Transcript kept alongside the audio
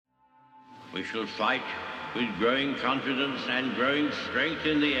We shall fight with growing confidence and growing strength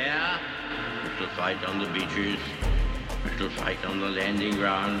in the air. We shall fight on the beaches. We shall fight on the landing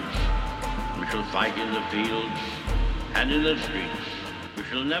grounds. We shall fight in the fields and in the streets. We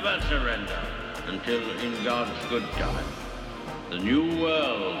shall never surrender until, in God's good time, the new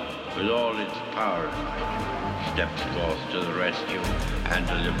world, with all its power and might, steps forth to the rescue and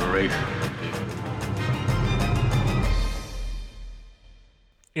the liberation of people.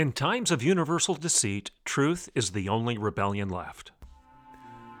 In times of universal deceit, truth is the only rebellion left.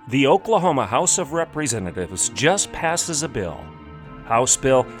 The Oklahoma House of Representatives just passes a bill, House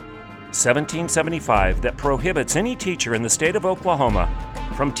Bill 1775, that prohibits any teacher in the state of Oklahoma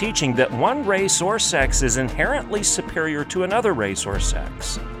from teaching that one race or sex is inherently superior to another race or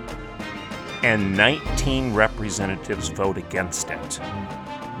sex. And 19 representatives vote against it.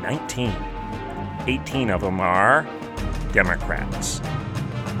 19. 18 of them are Democrats.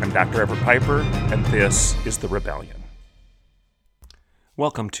 I'm Dr. Everett Piper, and this is The Rebellion.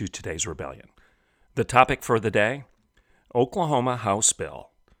 Welcome to today's Rebellion. The topic for the day, Oklahoma House Bill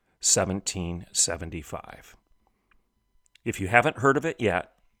 1775. If you haven't heard of it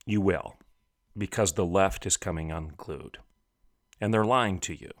yet, you will, because the left is coming unglued. And they're lying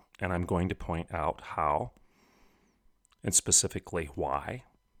to you, and I'm going to point out how, and specifically why.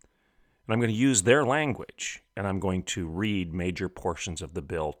 And I'm going to use their language, and I'm going to read major portions of the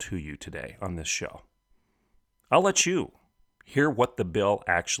bill to you today on this show. I'll let you hear what the bill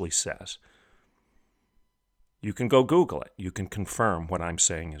actually says. You can go Google it. You can confirm what I'm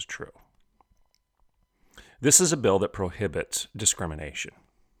saying is true. This is a bill that prohibits discrimination.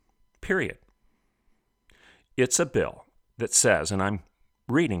 Period. It's a bill that says, and I'm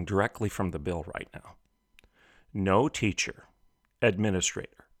reading directly from the bill right now, no teacher,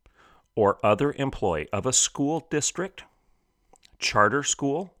 administrator, or other employee of a school district, charter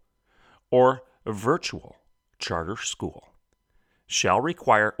school, or virtual charter school shall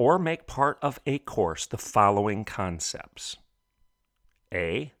require or make part of a course the following concepts.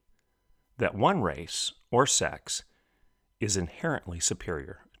 A, that one race or sex is inherently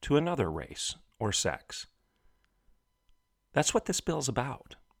superior to another race or sex. That's what this bill's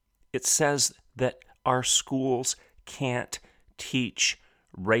about. It says that our schools can't teach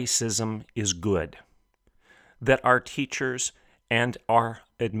racism is good, that our teachers and our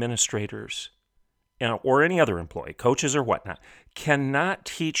administrators or any other employee, coaches or whatnot, cannot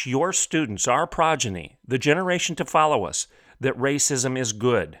teach your students, our progeny, the generation to follow us, that racism is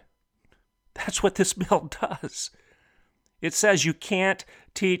good. That's what this bill does. It says you can't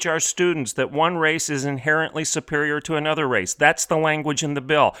teach our students that one race is inherently superior to another race. That's the language in the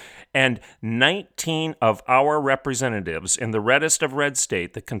bill. And 19 of our representatives in the reddest of red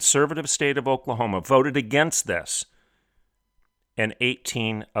state, the conservative state of Oklahoma, voted against this. And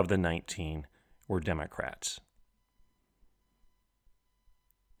 18 of the 19 were Democrats.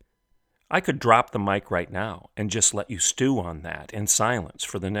 I could drop the mic right now and just let you stew on that in silence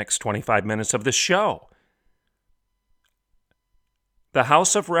for the next 25 minutes of the show. The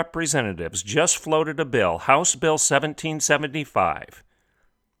House of Representatives just floated a bill, House Bill 1775.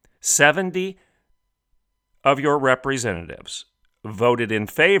 70 of your representatives voted in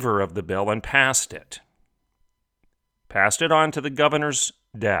favor of the bill and passed it. Passed it on to the governor's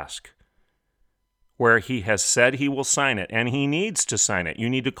desk, where he has said he will sign it, and he needs to sign it. You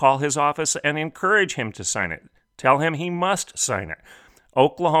need to call his office and encourage him to sign it. Tell him he must sign it.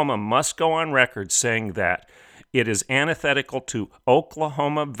 Oklahoma must go on record saying that it is antithetical to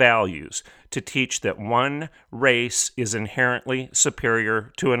Oklahoma values to teach that one race is inherently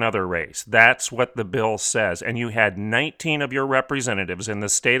superior to another race. That's what the bill says. And you had 19 of your representatives in the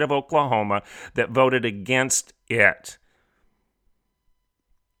state of Oklahoma that voted against it.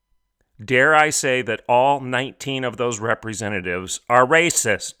 Dare I say that all 19 of those representatives are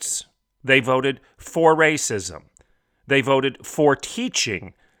racists? They voted for racism. They voted for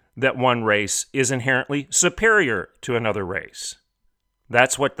teaching that one race is inherently superior to another race.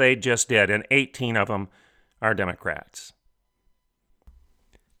 That's what they just did, and 18 of them are Democrats.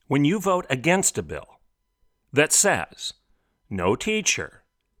 When you vote against a bill that says no teacher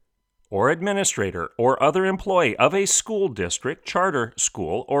or administrator or other employee of a school district, charter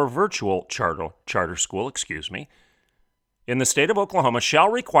school, or virtual charter school, in the state of Oklahoma shall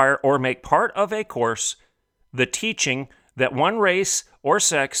require or make part of a course the teaching that one race or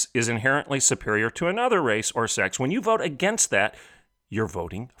sex is inherently superior to another race or sex. When you vote against that, you're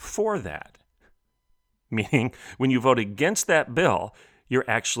voting for that. Meaning, when you vote against that bill, you're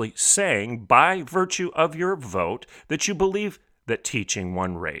actually saying, by virtue of your vote, that you believe that teaching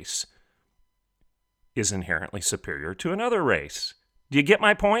one race is inherently superior to another race. Do you get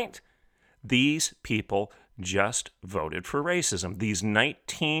my point? These people just voted for racism. These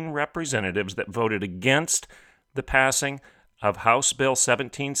 19 representatives that voted against the passing of House Bill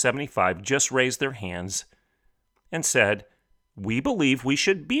 1775 just raised their hands and said, we believe we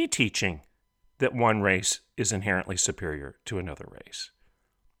should be teaching that one race is inherently superior to another race.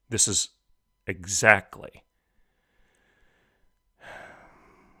 This is exactly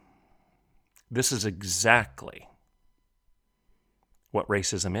what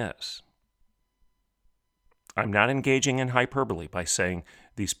racism is. I'm not engaging in hyperbole by saying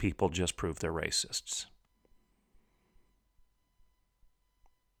these people just prove they're racists.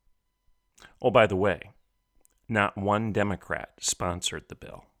 Oh, by the way, not one Democrat sponsored the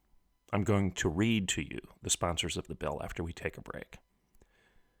bill. I'm going to read to you the sponsors of the bill after we take a break.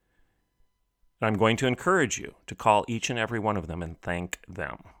 I'm going to encourage you to call each and every one of them and thank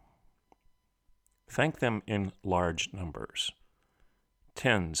them. Thank them in large numbers.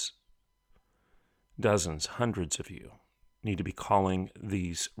 Tens, dozens, hundreds of you need to be calling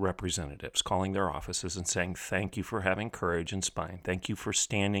these representatives, calling their offices and saying, thank you for having courage and spine. Thank you for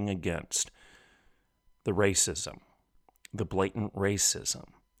standing against the racism, the blatant racism,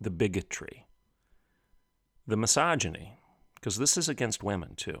 the bigotry, the misogyny, because this is against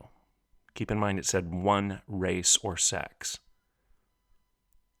women too. Keep in mind it said one race or sex.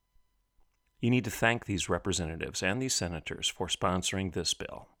 You need to thank these representatives and these senators for sponsoring this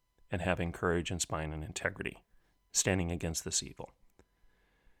bill and having courage and spine and integrity, standing against this evil.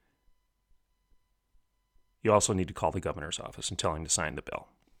 You also need to call the governor's office and tell him to sign the bill.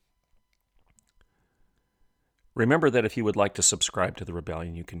 Remember that if you would like to subscribe to The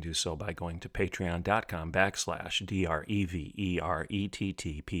Rebellion, you can do so by going to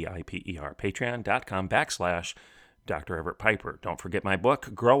patreon.com/DREVERETTPIPER, patreon.com/Dr. Everett Piper. Don't forget my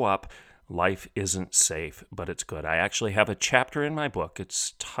book, Grow Up, Life Isn't Safe, But It's Good. I actually have a chapter in my book.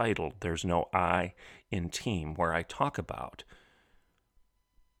 It's titled There's No I in Team, where I talk about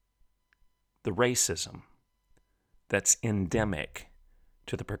the racism that's endemic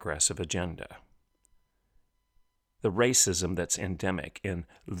to the progressive agenda. The racism that's endemic in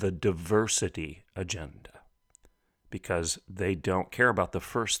the diversity agenda, because they don't care about the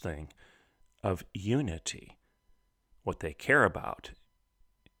first thing of unity. What they care about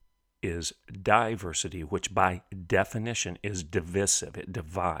is diversity, which by definition is divisive. It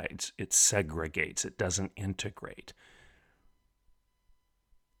divides, it segregates, it doesn't integrate.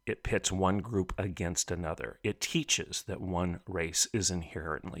 It pits one group against another. It teaches that one race is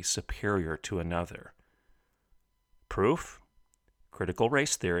inherently superior to another. Proof, critical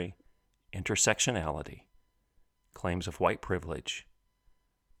race theory, intersectionality, claims of white privilege,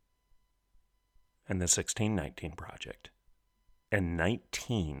 and the 1619 Project, and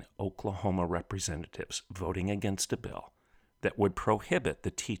 19 Oklahoma representatives voting against a bill that would prohibit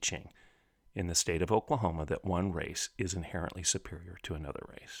the teaching in the state of Oklahoma that one race is inherently superior to another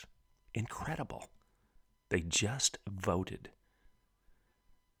race. Incredible. They just voted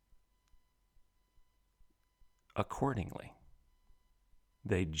accordingly.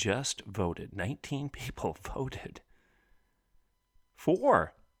 They just voted. 19 people voted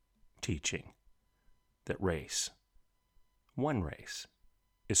for teaching that one race,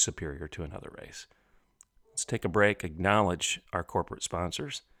 is superior to another race. Let's take a break, acknowledge our corporate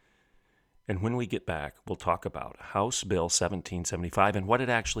sponsors, and when we get back, we'll talk about House Bill 1775 and what it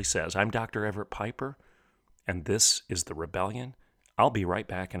actually says. I'm Dr. Everett Piper, and this is The Rebellion. I'll be right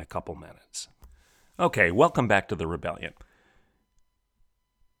back in a couple minutes. Okay, welcome back to The Rebellion.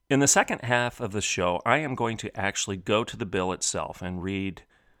 In the second half of the show, I am going to actually go to the bill itself and read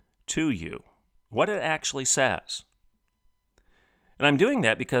to you what it actually says. And I'm doing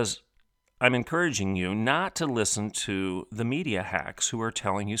that because I'm encouraging you not to listen to the media hacks who are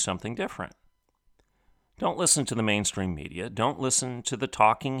telling you something different. Don't listen to the mainstream media. Don't listen to the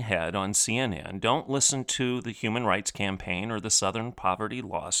talking head on CNN. Don't listen to the Human Rights Campaign or the Southern Poverty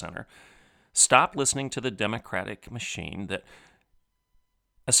Law Center. Stop listening to the Democratic machine that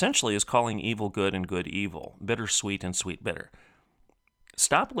essentially is calling evil good and good evil, bitter sweet and sweet bitter.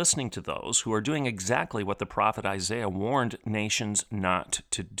 Stop listening to those who are doing exactly what the prophet Isaiah warned nations not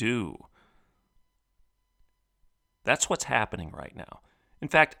to do. That's what's happening right now. In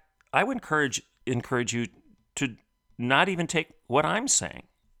fact, I would encourage you to not even take what I'm saying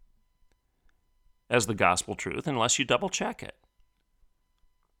as the gospel truth unless you double check it.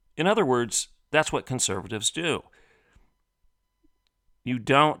 In other words, that's what conservatives do. You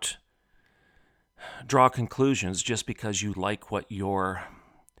don't draw conclusions just because you like what your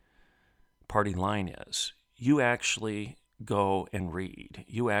party line is. You actually go and read.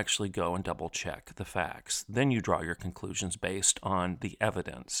 You actually go and double check the facts. Then you draw your conclusions based on the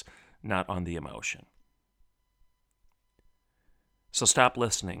evidence not on the emotion. So stop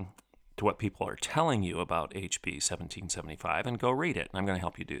listening to what people are telling you about HB 1775 and go read it. And I'm going to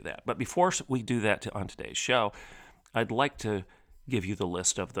help you do that. But before we do that on today's show, I'd like to give you the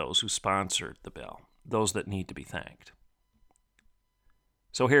list of those who sponsored the bill, those that need to be thanked.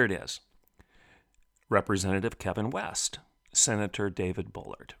 So here it is. Representative Kevin West, Senator David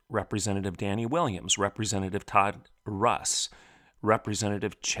Bullard, Representative Danny Williams, Representative Todd Russ,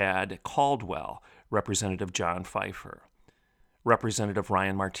 Representative Chad Caldwell, Representative John Pfeiffer, Representative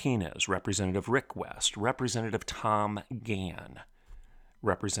Ryan Martinez, Representative Rick West, Representative Tom Gann,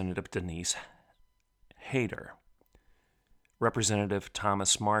 Representative Denise Hayter, Representative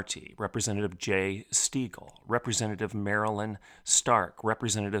Thomas Marty, Representative Jay Stiegel, Representative Marilyn Stark,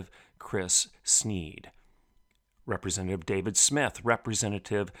 Representative Chris Sneed, Representative David Smith,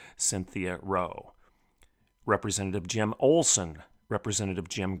 Representative Cynthia Rowe, Representative Jim Olson, Representative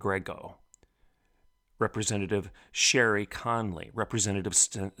Jim Grego, Representative Sherry Conley, Representative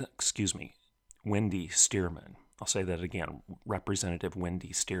Wendy Stearman. I'll say that again, Representative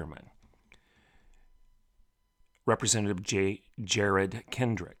Wendy Stearman. Representative Jared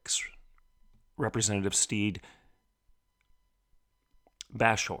Kendricks, Representative Steed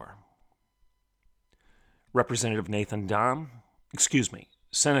Bashor, Representative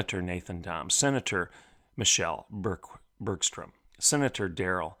Senator Nathan Dom, Senator Michelle Bergstrom, Senator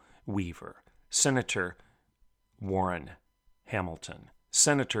Darrell Weaver, Senator Warren Hamilton,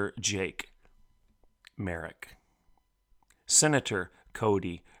 Senator Jake Merrick, Senator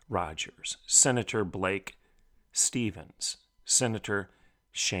Cody Rogers, Senator Blake Stevens, Senator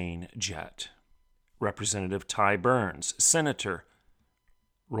Shane Jett, Representative Ty Burns, Senator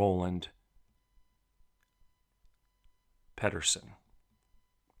Roland Pedersen,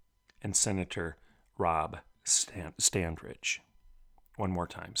 and Senator Rob Standridge. One more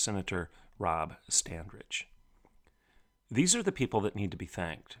time, Senator Rob Standridge. These are the people that need to be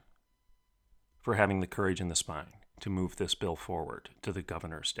thanked for having the courage and the spine to move this bill forward to the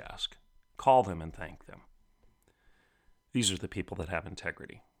governor's desk. Call them and thank them. These are the people that have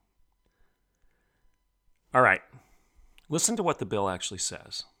integrity. All right, listen to what the bill actually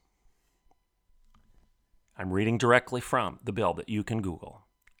says. I'm reading directly from the bill that you can Google.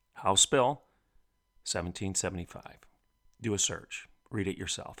 House Bill 1775. Do a search. Read it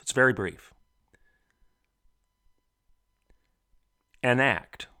yourself. It's very brief. An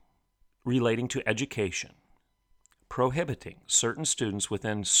act relating to education, prohibiting certain students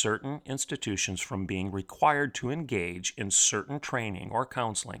within certain institutions from being required to engage in certain training or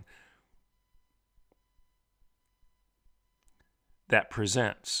counseling that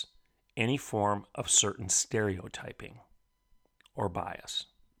presents any form of certain stereotyping or bias.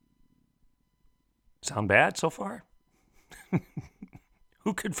 Sound bad so far?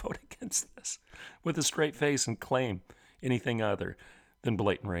 Who could vote against this with a straight face and claim anything other than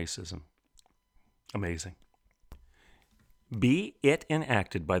blatant racism? Amazing. Be it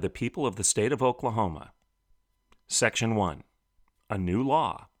enacted by the people of the state of Oklahoma. Section 1. A new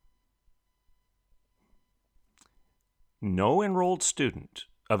law. No enrolled student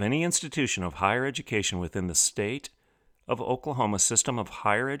of any institution of higher education within the state of Oklahoma system of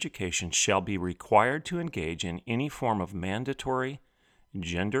higher education shall be required to engage in any form of mandatory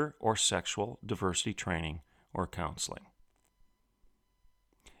gender or sexual diversity training or counseling.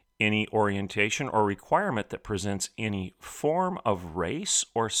 Any orientation or requirement that presents any form of race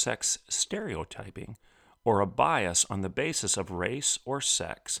or sex stereotyping or a bias on the basis of race or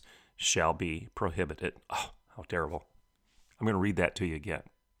sex shall be prohibited. Oh, how terrible. I'm going to read that to you again.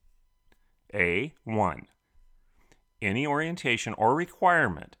 A1. Any orientation or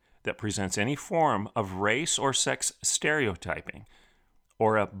requirement that presents any form of race or sex stereotyping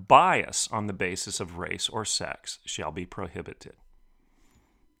or a bias on the basis of race or sex shall be prohibited.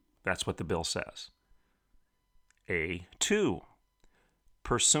 That's what the bill says. A2.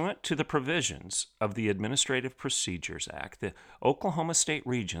 Pursuant to the provisions of the Administrative Procedures Act, the Oklahoma State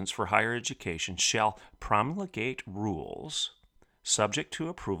Regents for Higher Education shall promulgate rules subject to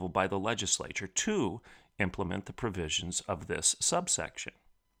approval by the legislature to implement the provisions of this subsection.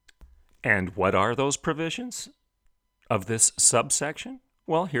 And what are those provisions of this subsection?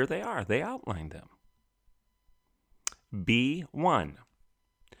 Well, here they are. They outline them. B1.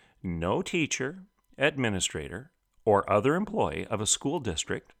 No teacher, administrator, or other employee of a school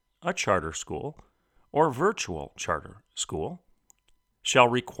district, a charter school, or virtual charter school shall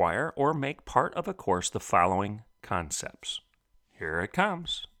require or make part of a course the following concepts. Here it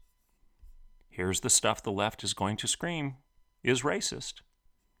comes. Here's the stuff the left is going to scream is racist.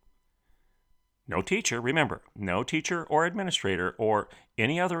 No teacher, remember, no teacher or administrator or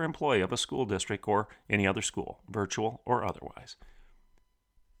any other employee of a school district or any other school, virtual or otherwise,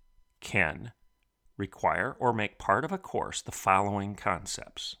 can require or make part of a course the following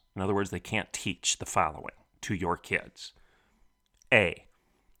concepts. In other words, they can't teach the following to your kids. A,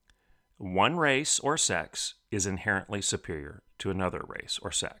 one race or sex is inherently superior to another race or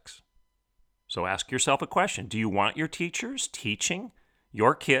sex. So ask yourself a question. Do you want your teachers teaching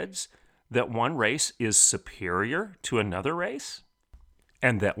your kids that one race is superior to another race?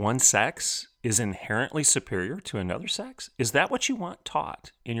 And that one sex is inherently superior to another sex? Is that what you want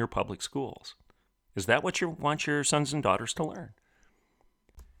taught in your public schools? Is that what you want your sons and daughters to learn?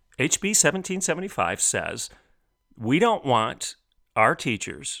 HB 1775 says we don't want our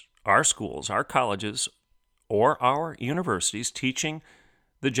teachers, our schools, our colleges, or our universities teaching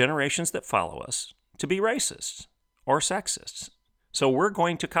the generations that follow us to be racists or sexists. So we're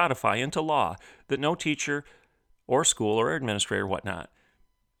going to codify into law that no teacher or school or administrator, whatnot,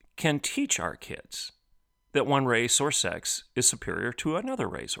 can teach our kids that one race or sex is superior to another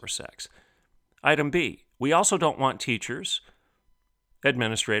race or sex. Item B, we also don't want teachers,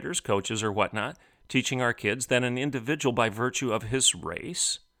 administrators, coaches, or whatnot teaching our kids that an individual by virtue of his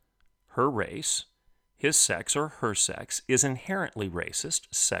race, her race, his sex, or her sex is inherently racist,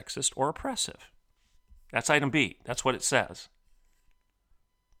 sexist, or oppressive. That's item B. That's what it says.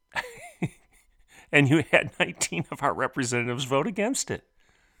 And you had 19 of our representatives vote against it.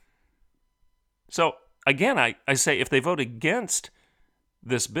 So, again, I say if they vote against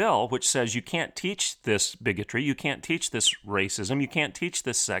this bill, which says you can't teach this bigotry, you can't teach this racism, you can't teach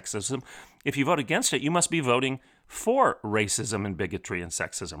this sexism, if you vote against it, you must be voting for racism and bigotry and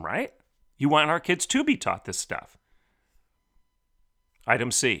sexism, right? You want our kids to be taught this stuff.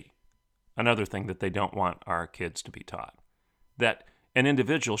 Item C, another thing that they don't want our kids to be taught, that an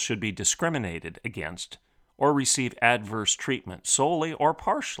individual should be discriminated against or receive adverse treatment solely or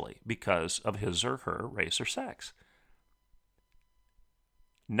partially because of his or her race or sex.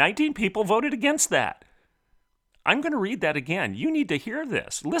 19 people voted against that. I'm going to read that again. You need to hear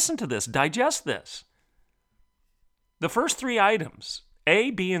this, listen to this, digest this. The first three items,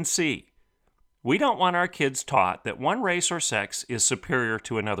 A, B, and C, we don't want our kids taught that one race or sex is superior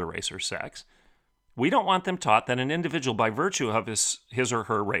to another race or sex. We don't want them taught that an individual by virtue of his or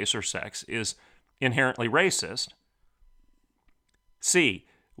her race or sex is inherently racist. C,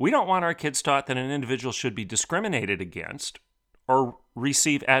 we don't want our kids taught that an individual should be discriminated against or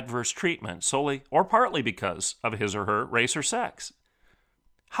receive adverse treatment solely or partly because of his or her race or sex.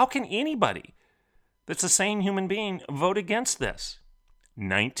 How can anybody that's a sane human being vote against this?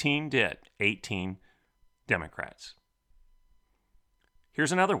 19 did, 18 Democrats.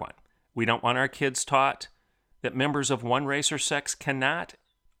 Here's another one. We don't want our kids taught that members of one race or sex cannot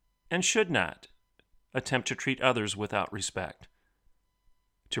and should not attempt to treat others without respect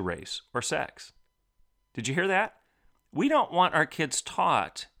to race or sex. Did you hear that? We don't want our kids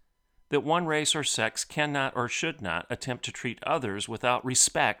taught that one race or sex cannot or should not attempt to treat others without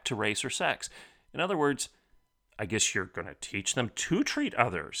respect to race or sex. In other words, I guess you're going to teach them to treat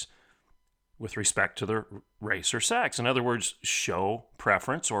others with respect to their race or sex. In other words, show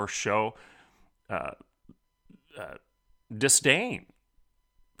preference or show disdain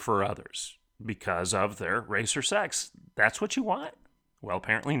for others because of their race or sex. That's what you want? Well,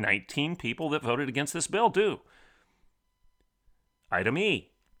 apparently 19 people that voted against this bill do. Item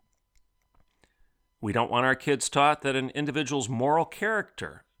E. We don't want our kids taught that an individual's moral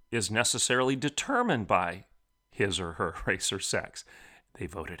character is necessarily determined by his or her race or sex. They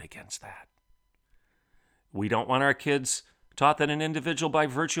voted against that. We don't want our kids taught that an individual by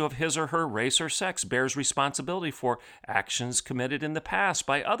virtue of his or her race or sex bears responsibility for actions committed in the past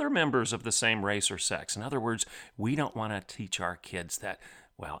by other members of the same race or sex. In other words, we don't want to teach our kids that,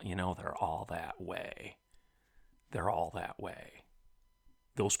 well, they're all that way. They're all that way.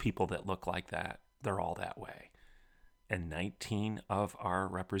 Those people that look like that, they're all that way. And 19 of our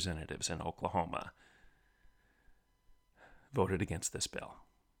representatives in Oklahoma voted against this bill.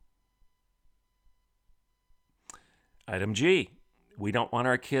 Item G, we don't want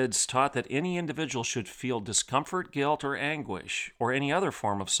our kids taught that any individual should feel discomfort, guilt, or anguish, or any other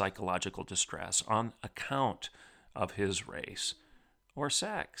form of psychological distress on account of his race or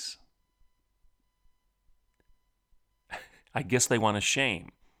sex. I guess they want to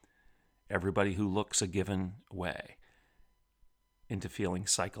shame everybody who looks a given way into feeling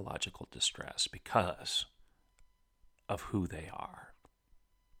psychological distress because of who they are,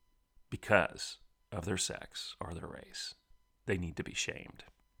 because of their sex or their race. They need to be shamed.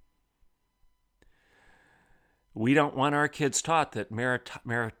 We don't want our kids taught that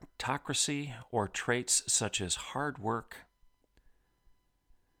meritocracy or traits such as hard work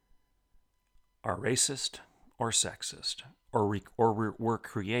are racist or sexist or were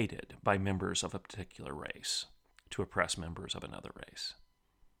created by members of a particular race to oppress members of another race.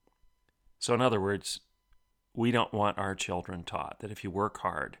 So in other words, we don't want our children taught that if you work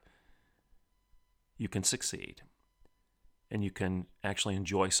hard, you can succeed and you can actually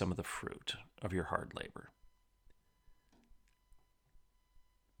enjoy some of the fruit of your hard labor.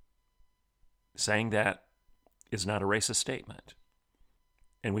 Saying that is not a racist statement.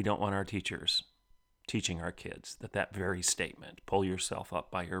 And we don't want our teachers teaching our kids that very statement, pull yourself up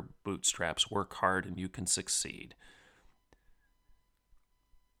by your bootstraps, work hard, and you can succeed.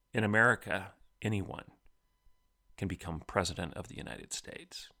 In America, anyone can become president of the United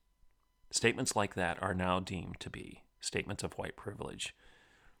States. Statements like that are now deemed to be statements of white privilege.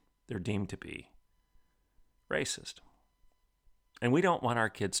 They're deemed to be racist. And we don't want our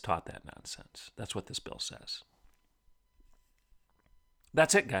kids taught that nonsense. That's what this bill says.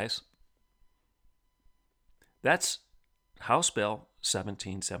 That's it, guys. That's House Bill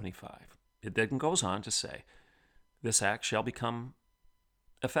 1775. It then goes on to say, this act shall become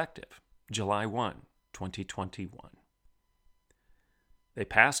effective July 1, 2021. They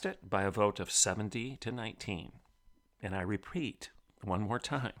passed it by a vote of 70 to 19. And I repeat one more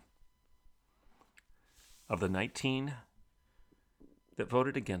time. Of the 19 that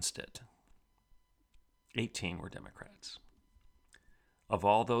voted against it, 18 were Democrats. Of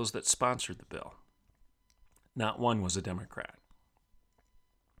all those that sponsored the bill, not one was a Democrat.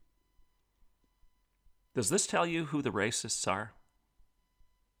 Does this tell you who the racists are?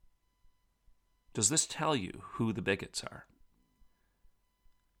 Does this tell you who the bigots are?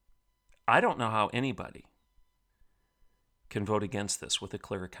 I don't know how anybody can vote against this with a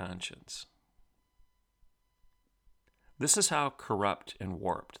clear conscience. This is how corrupt and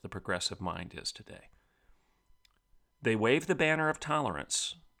warped the progressive mind is today. They wave the banner of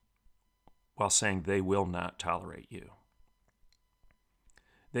tolerance while saying they will not tolerate you.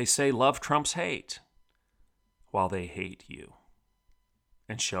 They say love trumps hate while they hate you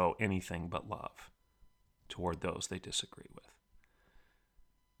and show anything but love toward those they disagree with.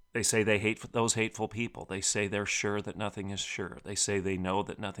 They say they hate those hateful people. They say they're sure that nothing is sure. They say they know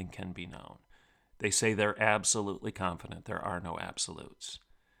that nothing can be known. They say they're absolutely confident there are no absolutes.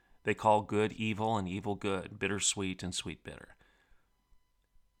 They call good evil and evil good, bitter sweet and sweet bitter.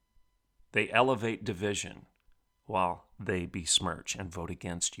 They elevate division while they besmirch and vote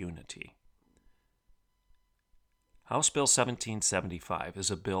against unity. House Bill 1775 is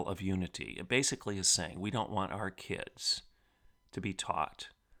a bill of unity. It basically is saying we don't want our kids to be taught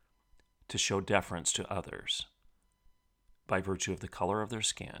to show deference to others by virtue of the color of their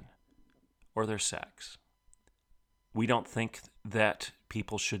skin or their sex. We don't think that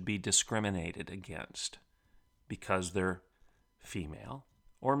people should be discriminated against because they're female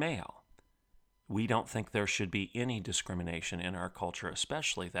or male. We don't think there should be any discrimination in our culture,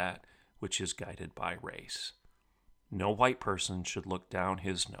 especially that which is guided by race. No white person should look down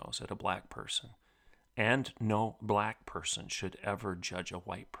his nose at a black person, and no black person should ever judge a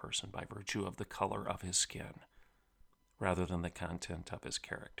white person by virtue of the color of his skin, rather than the content of his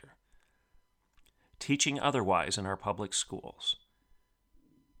character. Teaching otherwise in our public schools,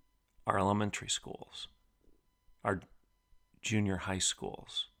 our elementary schools, our junior high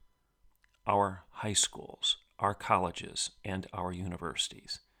schools, our high schools, our colleges, and our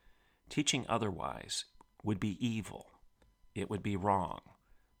universities. Teaching otherwise would be evil. It would be wrong.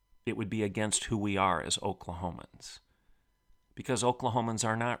 It would be against who we are as Oklahomans. Because Oklahomans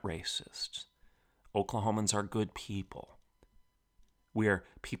are not racists. Oklahomans are good people. We are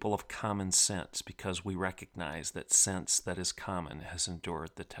people of common sense because we recognize that sense that is common has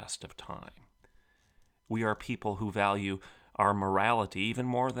endured the test of time. We are people who value our morality even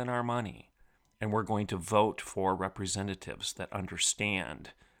more than our money, and we're going to vote for representatives that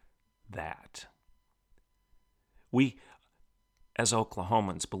understand that. We, as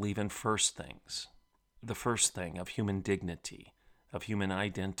Oklahomans, believe in first things. The first thing of human dignity, of human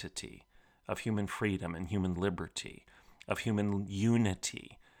identity, of human freedom and human liberty, of human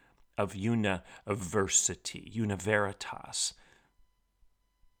unity, of university, univeritas,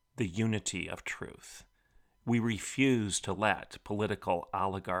 the unity of truth. We refuse to let political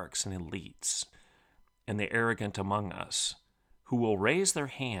oligarchs and elites and the arrogant among us who will raise their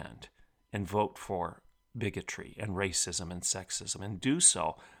hand and vote for bigotry and racism and sexism and do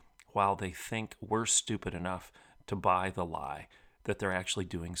so while they think we're stupid enough to buy the lie that they're actually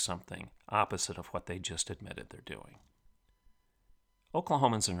doing something opposite of what they just admitted they're doing.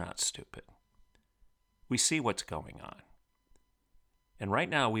 Oklahomans are not stupid. we see what's going on. And right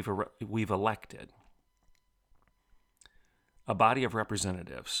now we've elected a body of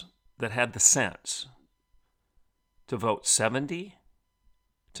representatives that had the sense to vote 70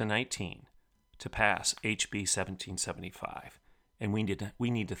 to 19 to pass HB 1775. And we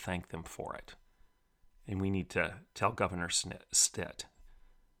need to thank them for it. And we need to tell Governor Stitt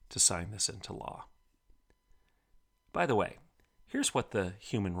to sign this into law. By the way, here's what the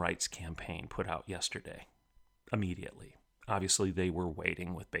Human Rights Campaign put out yesterday, immediately. Obviously, they were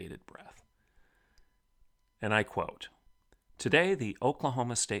waiting with bated breath. And I quote, "Today, the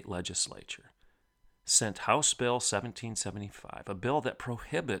Oklahoma State Legislature sent House Bill 1775, a bill that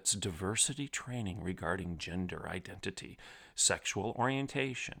prohibits diversity training regarding gender identity, sexual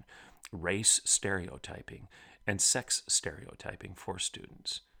orientation, race stereotyping, and sex stereotyping for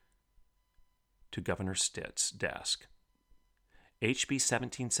students, to Governor Stitt's desk. HB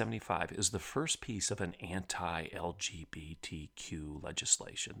 1775 is the first piece of an anti-LGBTQ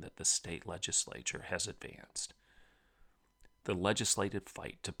legislation that the state legislature has advanced. The legislative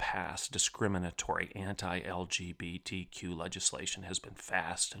fight to pass discriminatory anti-LGBTQ legislation has been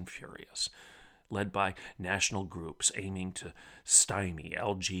fast and furious, led by national groups aiming to stymie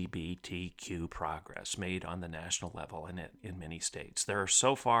LGBTQ progress made on the national level and in many states. There are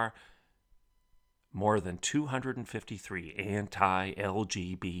so far more than 253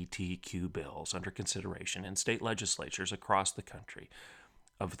 anti-LGBTQ bills under consideration in state legislatures across the country.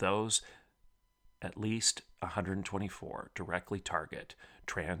 Of those, at least 124 directly target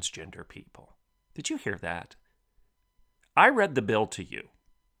transgender people." Did you hear that? I read the bill to you.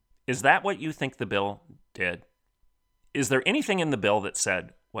 Is that what you think the bill did? Is there anything in the bill that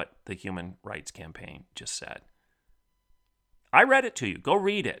said what the Human Rights Campaign just said? I read it to you. Go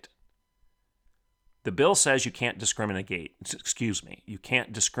read it. The bill says you can't discriminate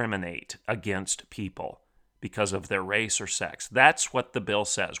against people because of their race or sex. That's what the bill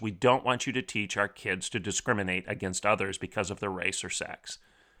says. We don't want you to teach our kids to discriminate against others because of their race or sex.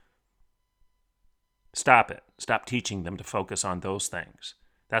 Stop it. Stop teaching them to focus on those things.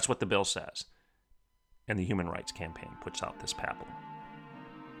 That's what the bill says. And the Human Rights Campaign puts out this pablum.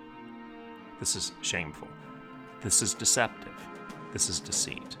 This is shameful. This is deceptive. This is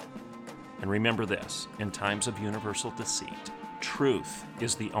deceit. And remember this, in times of universal deceit, truth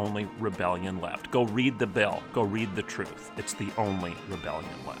is the only rebellion left. Go read the bill. Go read the truth. It's the only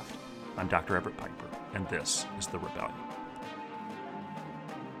rebellion left. I'm Dr. Everett Piper, and this is The Rebellion.